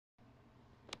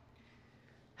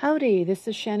Howdy, this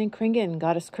is Shannon Kringen,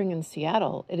 Goddess Kringen,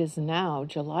 Seattle. It is now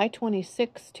July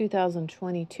 26,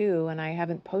 2022, and I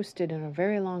haven't posted in a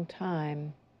very long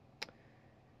time.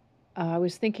 I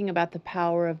was thinking about the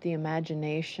power of the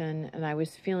imagination, and I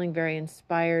was feeling very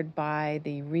inspired by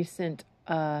the recent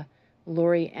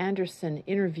Laurie Anderson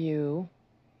interview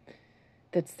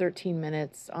that's 13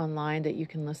 minutes online that you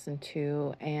can listen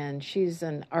to. And she's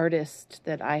an artist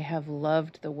that I have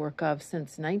loved the work of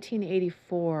since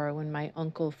 1984, when my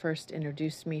uncle first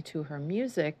introduced me to her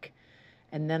music.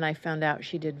 And then I found out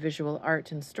she did visual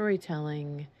art and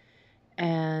storytelling.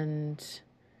 And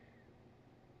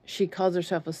she calls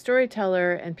herself a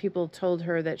storyteller, and people told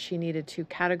her that she needed to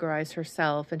categorize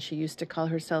herself. And she used to call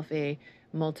herself a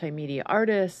multimedia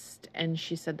artist. And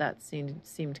she said that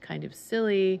seemed kind of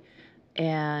silly.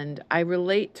 And I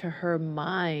relate to her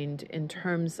mind in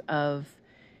terms of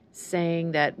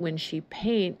saying that when she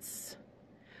paints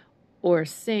or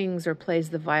sings or plays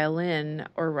the violin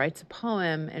or writes a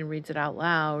poem and reads it out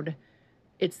loud,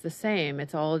 it's the same.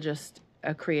 It's all just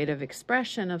a creative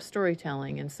expression of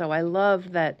storytelling. And so I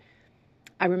love that.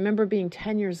 I remember being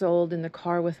 10 years old in the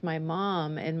car with my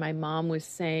mom, and my mom was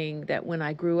saying that when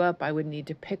I grew up, I would need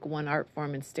to pick one art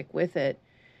form and stick with it.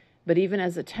 But even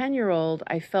as a 10-year-old,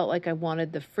 I felt like I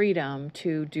wanted the freedom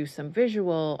to do some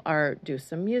visual art, do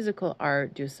some musical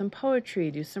art, do some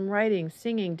poetry, do some writing,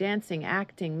 singing, dancing,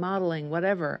 acting, modeling,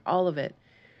 whatever, all of it.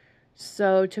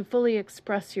 So to fully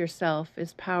express yourself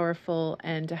is powerful,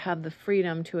 and to have the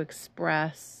freedom to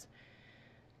express.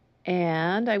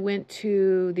 And I went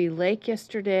to the lake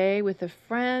yesterday with a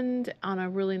friend on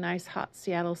a really nice hot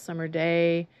Seattle summer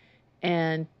day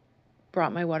and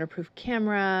brought my waterproof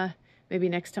camera. Maybe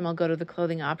next time I'll go to the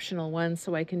clothing optional one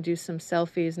so I can do some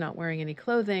selfies not wearing any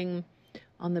clothing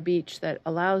on the beach that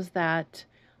allows that.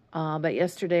 But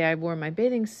yesterday I wore my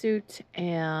bathing suit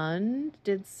and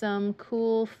did some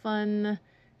cool, fun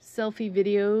selfie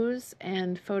videos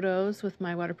and photos with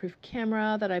my waterproof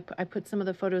camera that I put some of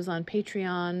the photos on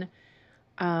Patreon.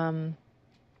 And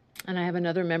I have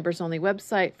another members only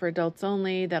website for adults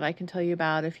only that I can tell you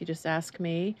about if you just ask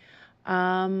me.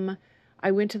 I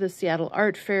went to the Seattle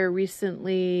Art Fair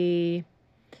recently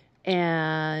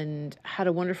and had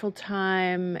a wonderful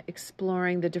time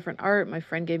exploring the different art. My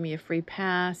friend gave me a free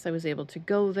pass. I was able to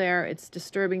go there. It's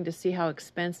disturbing to see how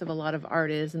expensive a lot of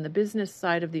art is, and the business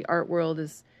side of the art world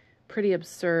is pretty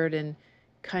absurd and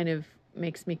kind of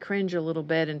makes me cringe a little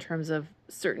bit in terms of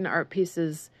certain art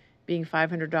pieces being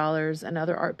 $500 and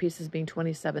other art pieces being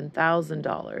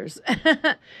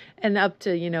 $27,000 and up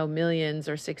to, millions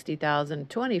or 60,000,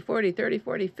 20, 40, 30,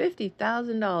 40,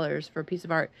 $50,000 for a piece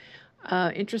of art.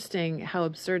 Interesting how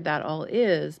absurd that all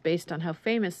is based on how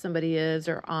famous somebody is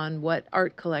or on what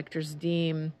art collectors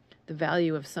deem the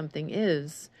value of something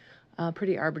is.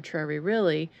 Pretty arbitrary,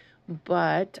 really.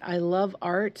 But I love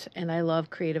art and I love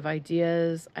creative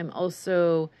ideas. I'm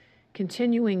also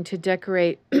continuing to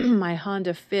decorate my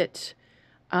Honda Fit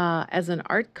as an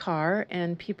art car,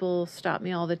 and people stop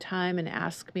me all the time and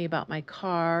ask me about my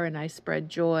car, and I spread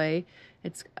joy.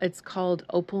 It's called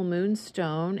Opal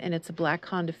Moonstone, and it's a black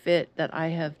Honda Fit that I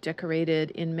have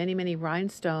decorated in many, many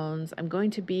rhinestones. I'm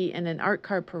going to be in an art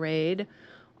car parade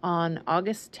on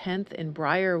August 10th in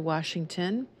Briar,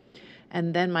 Washington.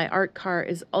 And then my art car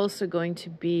is also going to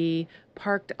be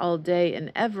parked all day in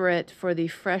Everett for the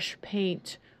Fresh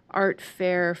Paint Art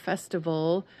Fair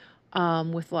Festival,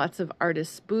 with lots of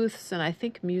artists' booths and I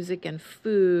think music and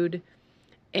food.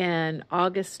 And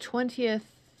August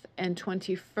 20th and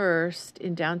 21st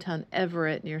in downtown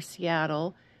Everett near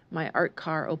Seattle, my art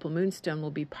car, Opal Moonstone, will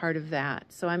be part of that.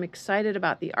 So I'm excited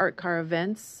about the art car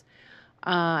events.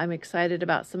 I'm excited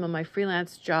about some of my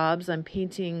freelance jobs. I'm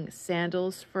painting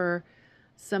sandals for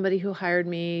somebody who hired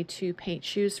me to paint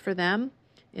shoes for them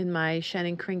in my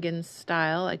Shannon Kringen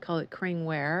style. I call it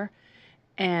Kringwear.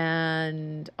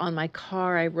 And on my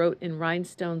car, I wrote in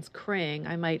rhinestones Kring.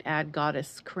 I might add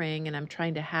Goddess Kring, and I'm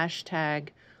trying to hashtag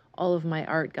all of my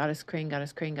art Goddess Kring,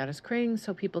 Goddess Kring, Goddess Kring,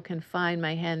 so people can find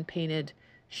my hand-painted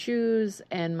shoes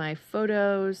and my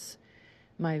photos,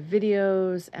 my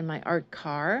videos, and my art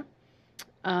car.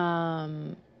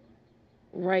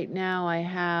 Right now I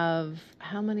have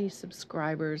how many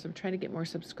subscribers? I'm trying to get more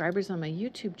subscribers on my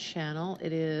YouTube channel.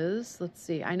 It is, let's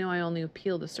see, I know I only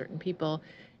appeal to certain people.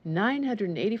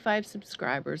 985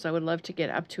 subscribers. I would love to get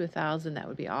up to 1,000. That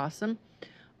would be awesome.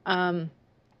 And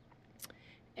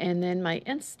then my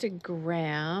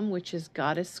Instagram, which is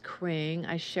Goddess Kring.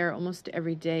 I share almost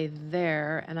every day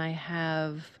there. And I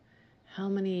have how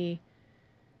many?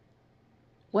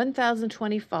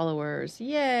 1,020 followers.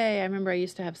 Yay. I remember I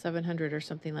used to have 700 or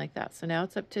something like that. So now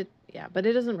it's up to Yeah, but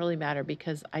it doesn't really matter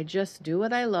because I just do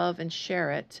what I love and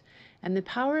share it. And the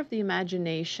power of the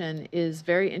imagination is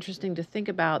very interesting to think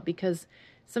about because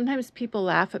sometimes people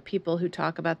laugh at people who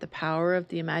talk about the power of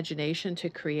the imagination to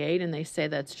create, and they say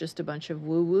that's just a bunch of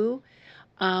woo woo.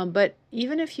 But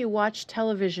even if you watch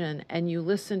television and you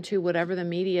listen to whatever the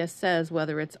media says,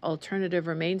 whether it's alternative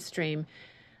or mainstream,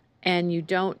 and you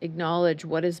don't acknowledge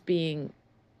what is being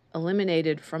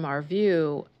eliminated from our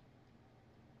view,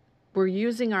 we're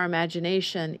using our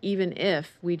imagination. Even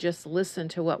if we just listen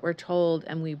to what we're told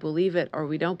and we believe it or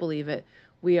we don't believe it,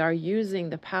 we are using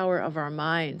the power of our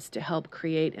minds to help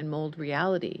create and mold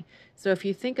reality. So if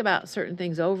you think about certain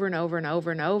things over and over and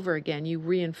over and over again, you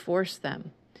reinforce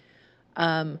them.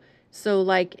 So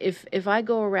like if I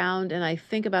go around and I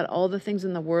think about all the things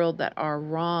in the world that are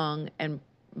wrong and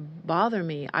bother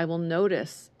me, I will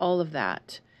notice all of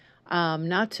that.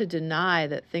 Not to deny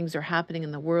that things are happening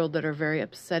in the world that are very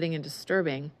upsetting and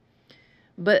disturbing,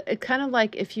 but it kind of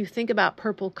like if you think about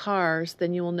purple cars,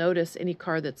 then you will notice any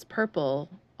car that's purple,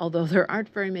 although there aren't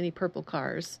very many purple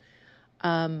cars.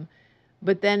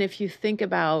 But then if you think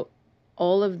about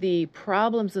all of the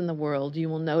problems in the world, you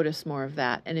will notice more of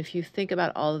that. And if you think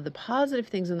about all of the positive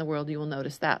things in the world, you will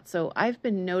notice that. So I've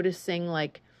been noticing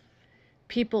like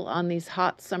people on these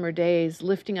hot summer days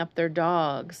lifting up their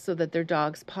dogs so that their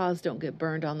dogs' paws don't get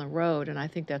burned on the road. And I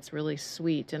think that's really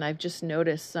sweet. And I've just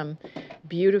noticed some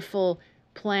beautiful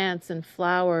plants and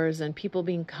flowers and people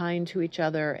being kind to each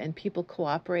other and people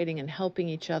cooperating and helping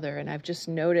each other. And I've just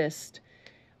noticed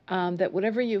that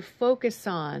whatever you focus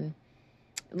on,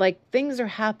 like things are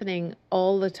happening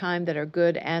all the time that are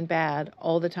good and bad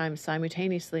all the time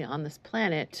simultaneously on this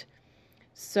planet.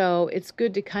 So it's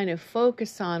good to kind of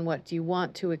focus on what do you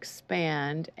want to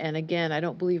expand. And again, I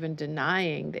don't believe in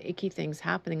denying the icky things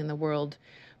happening in the world,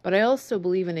 but I also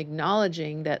believe in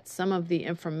acknowledging that some of the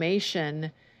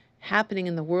information happening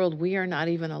in the world we are not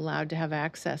even allowed to have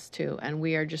access to, and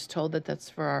we are just told that that's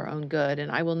for our own good.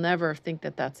 And I will never think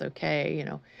that that's okay, you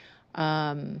know.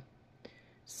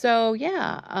 So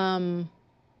yeah.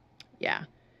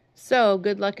 So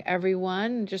good luck,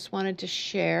 everyone. Just wanted to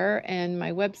share. And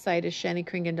my website is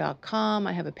shanikringan.com.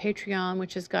 I have a Patreon,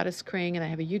 which is Goddess Kring, and I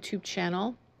have a YouTube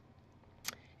channel.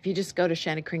 If you just go to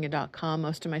shanikringan.com,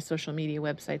 most of my social media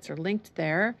websites are linked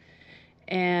there.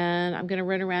 And I'm going to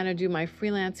run around and do my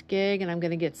freelance gig, and I'm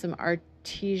going to get some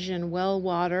artesian well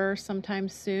water sometime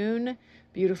soon.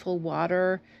 Beautiful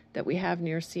water that we have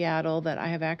near Seattle that I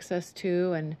have access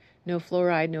to, and no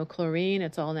fluoride, no chlorine.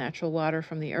 It's all natural water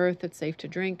from the earth. It's safe to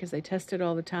drink because they test it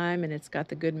all the time, and it's got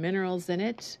the good minerals in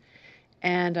it.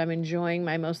 And I'm enjoying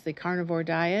my mostly carnivore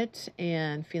diet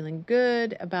and feeling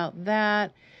good about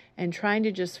that, and trying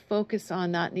to just focus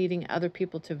on not needing other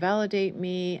people to validate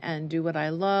me and do what I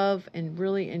love, and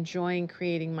really enjoying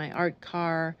creating my art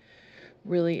car,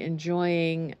 really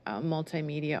enjoying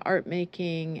multimedia art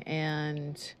making,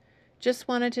 and just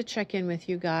wanted to check in with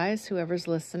you guys, whoever's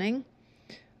listening.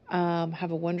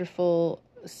 Have a wonderful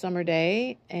summer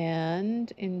day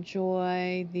and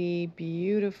enjoy the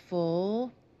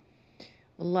beautiful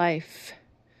life.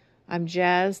 I'm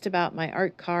jazzed about my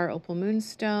art car, Opal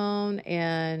Moonstone,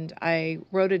 and I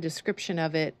wrote a description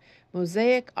of it.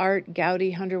 Mosaic art,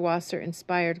 Gaudi Hundertwasser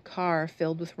inspired car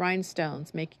filled with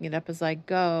rhinestones, making it up as I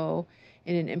go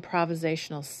in an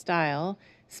improvisational style.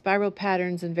 Spiral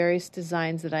patterns and various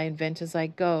designs that I invent as I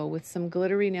go, with some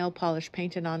glittery nail polish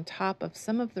painted on top of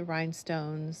some of the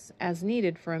rhinestones as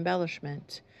needed for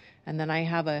embellishment. And then I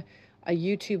have a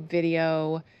YouTube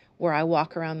video where I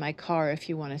walk around my car if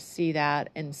you want to see that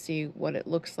and see what it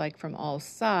looks like from all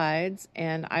sides.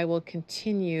 And I will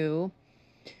continue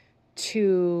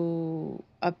to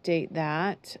update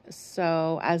that.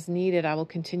 So as needed, I will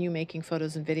continue making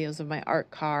photos and videos of my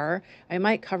art car. I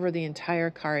might cover the entire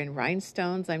car in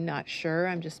rhinestones. I'm not sure.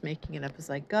 I'm just making it up as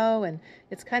I go. And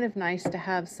it's kind of nice to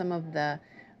have some of the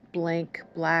blank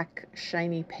black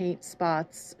shiny paint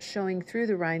spots showing through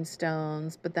the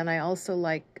rhinestones. But then I also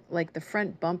like the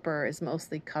front bumper is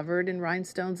mostly covered in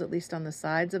rhinestones, at least on the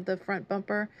sides of the front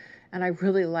bumper. And I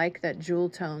really like that jewel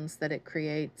tones that it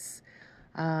creates.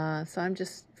 So I'm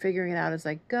just figuring it out as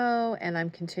I go, and I'm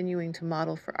continuing to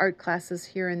model for art classes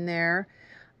here and there,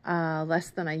 less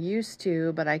than I used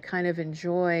to, but I kind of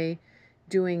enjoy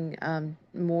doing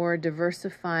more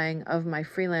diversifying of my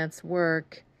freelance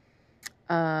work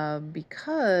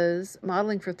because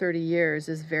modeling for 30 years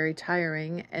is very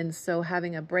tiring, and so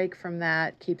having a break from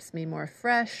that keeps me more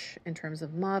fresh in terms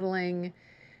of modeling.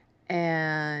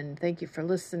 And thank you for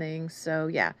listening. So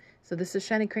yeah, so this is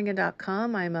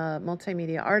shanikringan.com. I'm a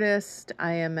multimedia artist.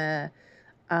 I am a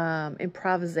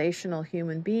improvisational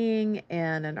human being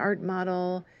and an art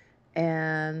model.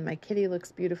 And my kitty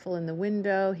looks beautiful in the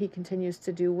window. He continues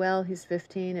to do well. He's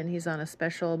 15 and he's on a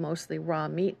special, mostly raw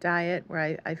meat diet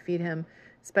where I feed him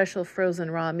special frozen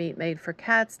raw meat made for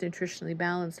cats, nutritionally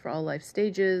balanced for all life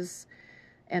stages.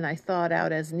 And I thaw it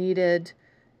out as needed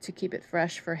to keep it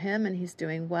fresh for him, and he's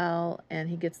doing well. And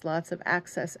he gets lots of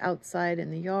access outside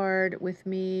in the yard with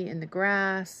me in the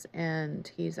grass, and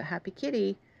he's a happy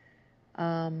kitty.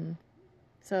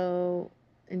 So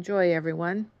enjoy,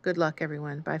 everyone. Good luck,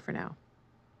 everyone. Bye for now.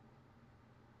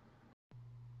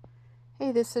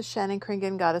 Hey, this is Shannon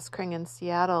Kringen, Goddess Kring in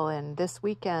Seattle, and this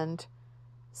weekend,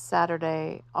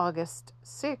 Saturday, August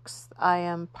 6th, I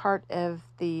am part of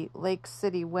the Lake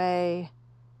City Way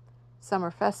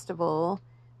Summer Festival.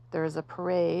 There is a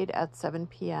parade at 7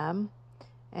 p.m.,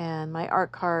 and my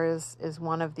art car is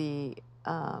one of the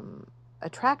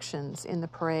attractions in the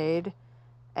parade,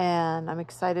 and I'm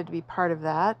excited to be part of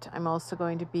that. I'm also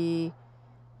going to be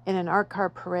in an art car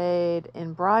parade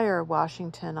in Briar,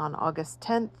 Washington on August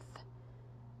 10th.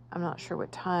 I'm not sure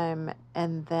what time.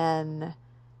 And then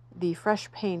the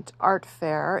Fresh Paint Art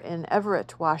Fair in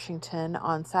Everett, Washington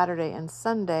on Saturday and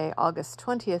Sunday, August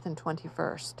 20th and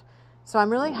 21st. So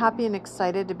I'm really happy and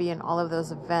excited to be in all of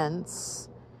those events,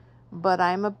 but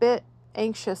I'm a bit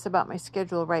anxious about my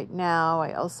schedule right now.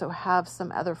 I also have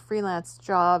some other freelance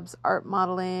jobs, art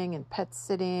modeling and pet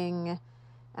sitting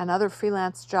and other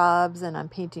freelance jobs, and I'm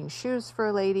painting shoes for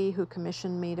a lady who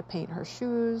commissioned me to paint her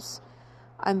shoes.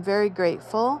 I'm very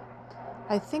grateful.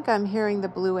 I think I'm hearing the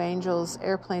Blue Angels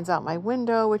airplanes out my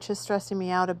window, which is stressing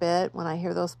me out a bit. When I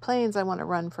hear those planes, I want to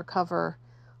run for cover.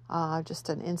 Just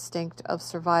an instinct of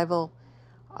survival.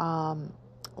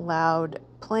 Loud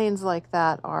planes like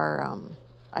that are,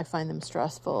 I find them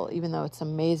stressful, even though it's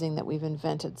amazing that we've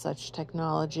invented such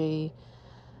technology.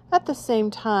 At the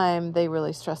same time, they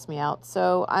really stress me out.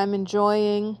 So I'm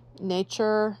enjoying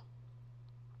nature,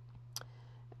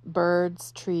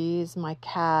 birds, trees, my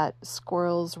cat,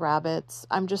 squirrels, rabbits.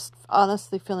 I'm just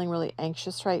honestly feeling really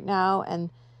anxious right now, and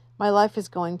my life is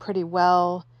going pretty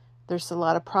well. There's a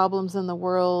lot of problems in the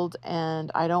world,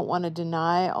 and I don't want to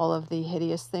deny all of the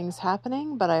hideous things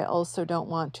happening, but I also don't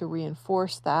want to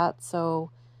reinforce that.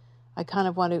 So I kind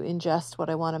of want to ingest what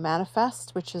I want to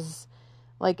manifest, which is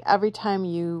like every time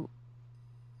you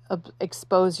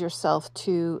expose yourself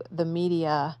to the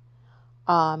media,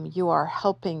 you are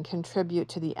helping contribute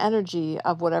to the energy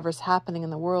of whatever's happening in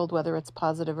the world, whether it's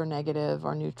positive or negative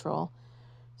or neutral.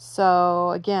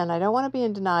 So again, I don't want to be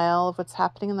in denial of what's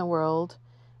happening in the world,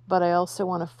 but I also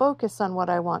want to focus on what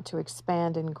I want to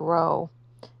expand and grow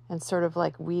and sort of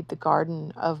like weed the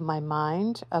garden of my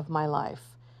mind, of my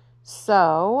life.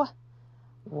 So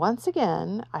once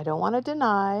again, I don't want to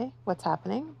deny what's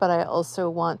happening, but I also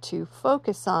want to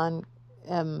focus on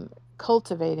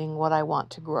cultivating what I want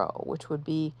to grow, which would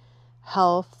be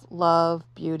health, love,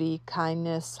 beauty,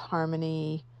 kindness,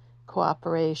 harmony,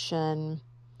 cooperation,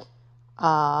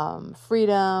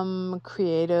 freedom,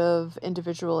 creative,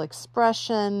 individual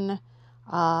expression.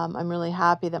 I'm really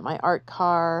happy that my art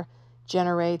car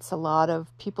generates a lot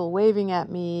of people waving at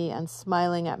me and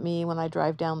smiling at me when I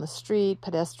drive down the street.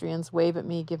 Pedestrians wave at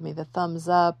me, give me the thumbs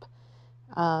up.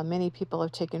 Many people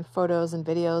have taken photos and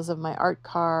videos of my art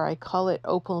car. I call it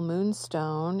Opal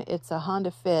Moonstone. It's a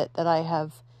Honda Fit that I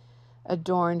have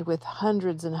adorned with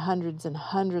hundreds and hundreds and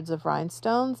hundreds of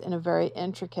rhinestones in a very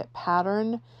intricate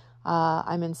pattern.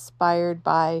 I'm inspired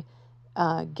by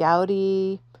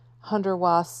Gaudi,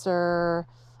 Hundertwasser,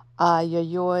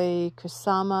 Yayoi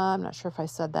Kusama. I'm not sure if I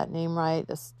said that name right.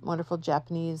 This wonderful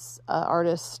Japanese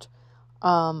artist.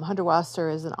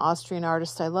 Hundertwasser is an Austrian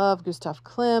artist I love. Gustav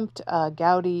Klimt,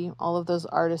 Gaudi, all of those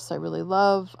artists I really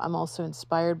love. I'm also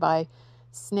inspired by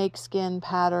snakeskin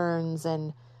patterns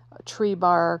and tree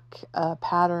bark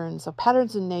patterns. So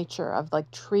patterns in nature of like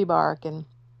tree bark and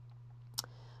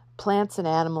plants and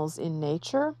animals in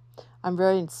nature. I'm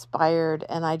very inspired,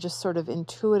 and I just sort of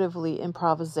intuitively,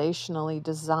 improvisationally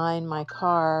design my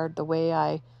car the way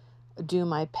I do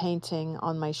my painting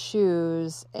on my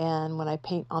shoes. And when I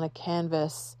paint on a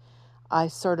canvas, I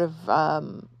sort of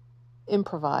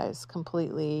improvise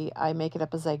completely. I make it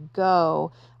up as I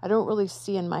go. I don't really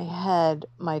see in my head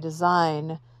my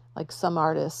design like some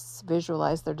artists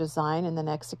visualize their design and then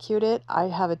execute it. I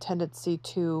have a tendency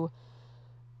to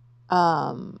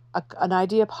an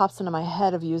idea pops into my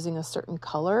head of using a certain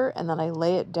color, and then I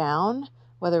lay it down,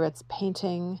 whether it's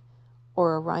painting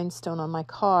or a rhinestone on my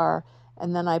car,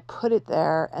 and then I put it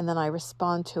there, and then I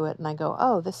respond to it, and I go,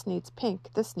 oh, this needs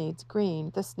pink, this needs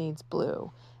green, this needs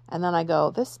blue. And then I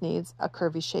go, this needs a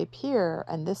curvy shape here,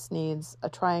 and this needs a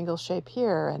triangle shape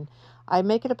here. And I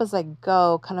make it up as I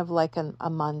go, kind of like a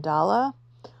mandala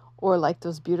or like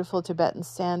those beautiful Tibetan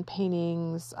sand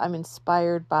paintings. I'm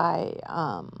inspired by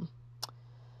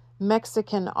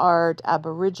Mexican art,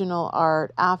 Aboriginal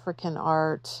art, African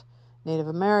art, Native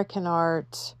American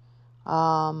art.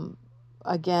 Again,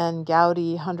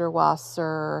 Gaudi,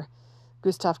 Hundertwasser,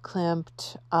 Gustav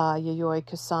Klimt, Yayoi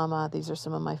Kusama. These are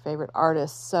some of my favorite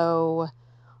artists. So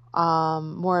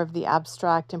more of the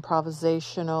abstract,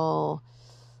 improvisational,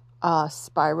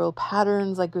 spiral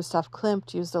patterns, like Gustav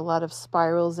Klimt used a lot of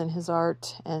spirals in his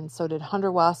art, and so did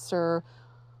Hundertwasser.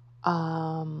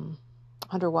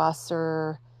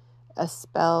 Hundertwasser is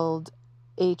spelled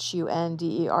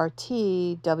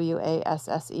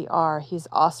Hundertwasser. He's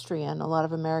Austrian. A lot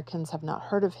of Americans have not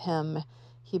heard of him.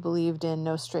 He believed in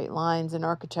no straight lines in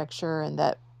architecture, and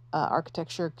that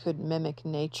architecture could mimic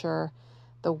nature,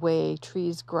 the way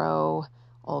trees grow,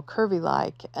 all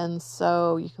curvy-like. And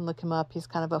so you can look him up. He's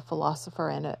kind of a philosopher,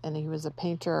 and he was a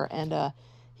painter, and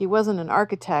he wasn't an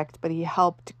architect, but he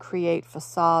helped create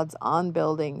facades on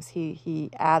buildings.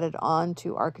 He added on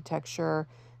to architecture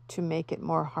to make it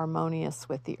more harmonious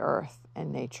with the earth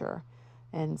and nature,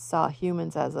 and saw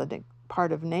humans as a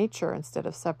part of nature instead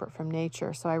of separate from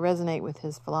nature. So I resonate with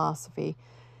his philosophy.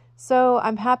 So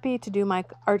I'm happy to do my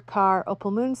Art Car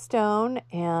Opal Moonstone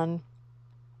and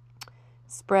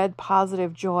spread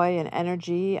positive joy and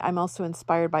energy. I'm also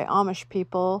inspired by Amish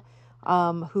people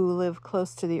who live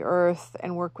close to the earth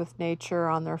and work with nature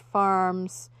on their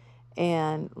farms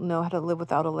and know how to live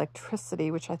without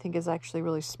electricity, which I think is actually a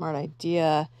really smart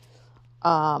idea.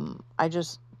 I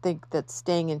just think that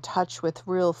staying in touch with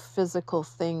real physical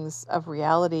things of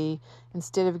reality,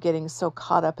 instead of getting so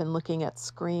caught up in looking at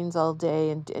screens all day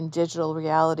and digital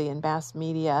reality and mass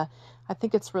media, I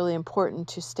think it's really important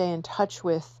to stay in touch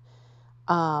with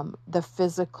the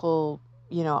physical,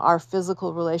 our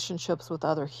physical relationships with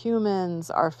other humans,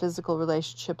 our physical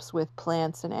relationships with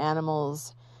plants and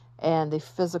animals, and the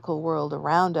physical world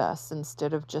around us,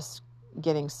 instead of just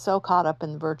getting so caught up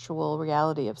in the virtual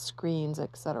reality of screens,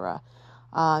 etc.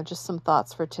 Just some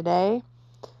thoughts for today.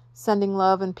 Sending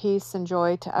love and peace and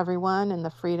joy to everyone, and the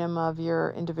freedom of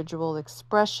your individual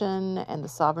expression and the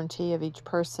sovereignty of each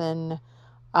person.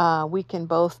 We can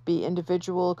both be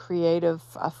individual, creative,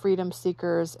 freedom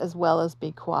seekers, as well as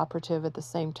be cooperative at the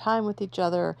same time with each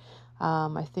other.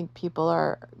 I think people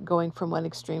are going from one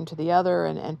extreme to the other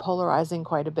and polarizing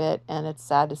quite a bit, and it's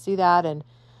sad to see that. And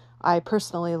I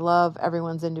personally love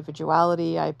everyone's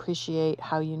individuality. I appreciate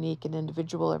how unique and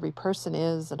individual every person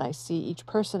is, and I see each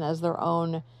person as their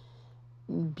own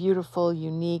beautiful,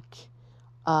 unique,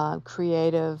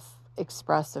 creative,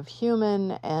 expressive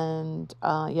human, and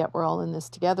yet we're all in this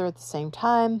together at the same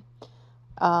time,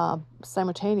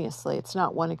 simultaneously. It's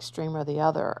not one extreme or the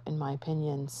other, in my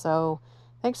opinion. So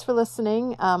thanks for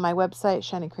listening. My website,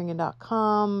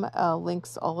 shannikringen.com,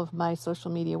 links all of my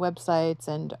social media websites,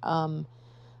 and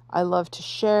I love to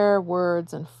share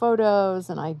words and photos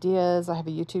and ideas. I have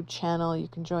a YouTube channel. You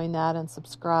can join that and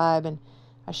subscribe, and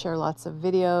I share lots of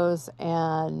videos,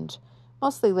 and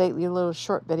mostly lately little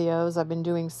short videos. I've been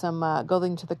doing some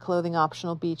going to the clothing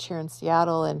optional beach here in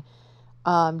Seattle,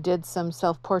 and did some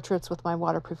self-portraits with my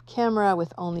waterproof camera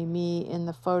with only me in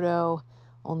the photo,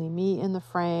 only me in the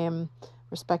frame,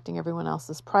 respecting everyone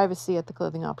else's privacy at the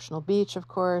clothing optional beach, of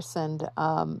course, and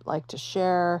like to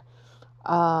share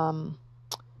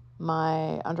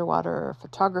my underwater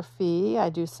photography. I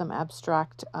do some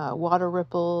abstract water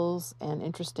ripples and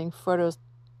interesting photos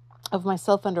of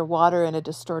myself underwater in a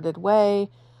distorted way.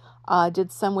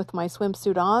 Did some with my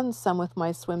swimsuit on, some with my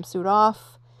swimsuit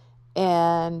off,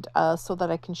 and so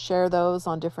that I can share those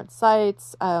on different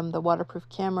sites. The waterproof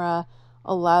camera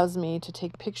allows me to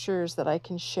take pictures that I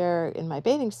can share in my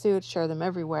bathing suit, share them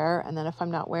everywhere, and then if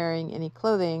I'm not wearing any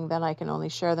clothing, then I can only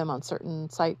share them on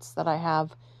certain sites that I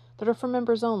have that are for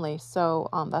members only. So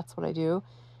that's what I do.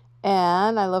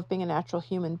 And I love being a natural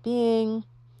human being.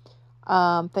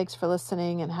 Thanks for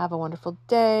listening, and have a wonderful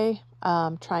day.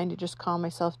 Trying to just calm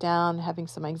myself down, having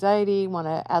some anxiety, want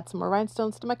to add some more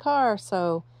rhinestones to my car.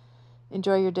 So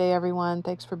enjoy your day, everyone.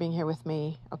 Thanks for being here with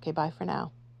me. Okay, bye for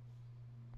now.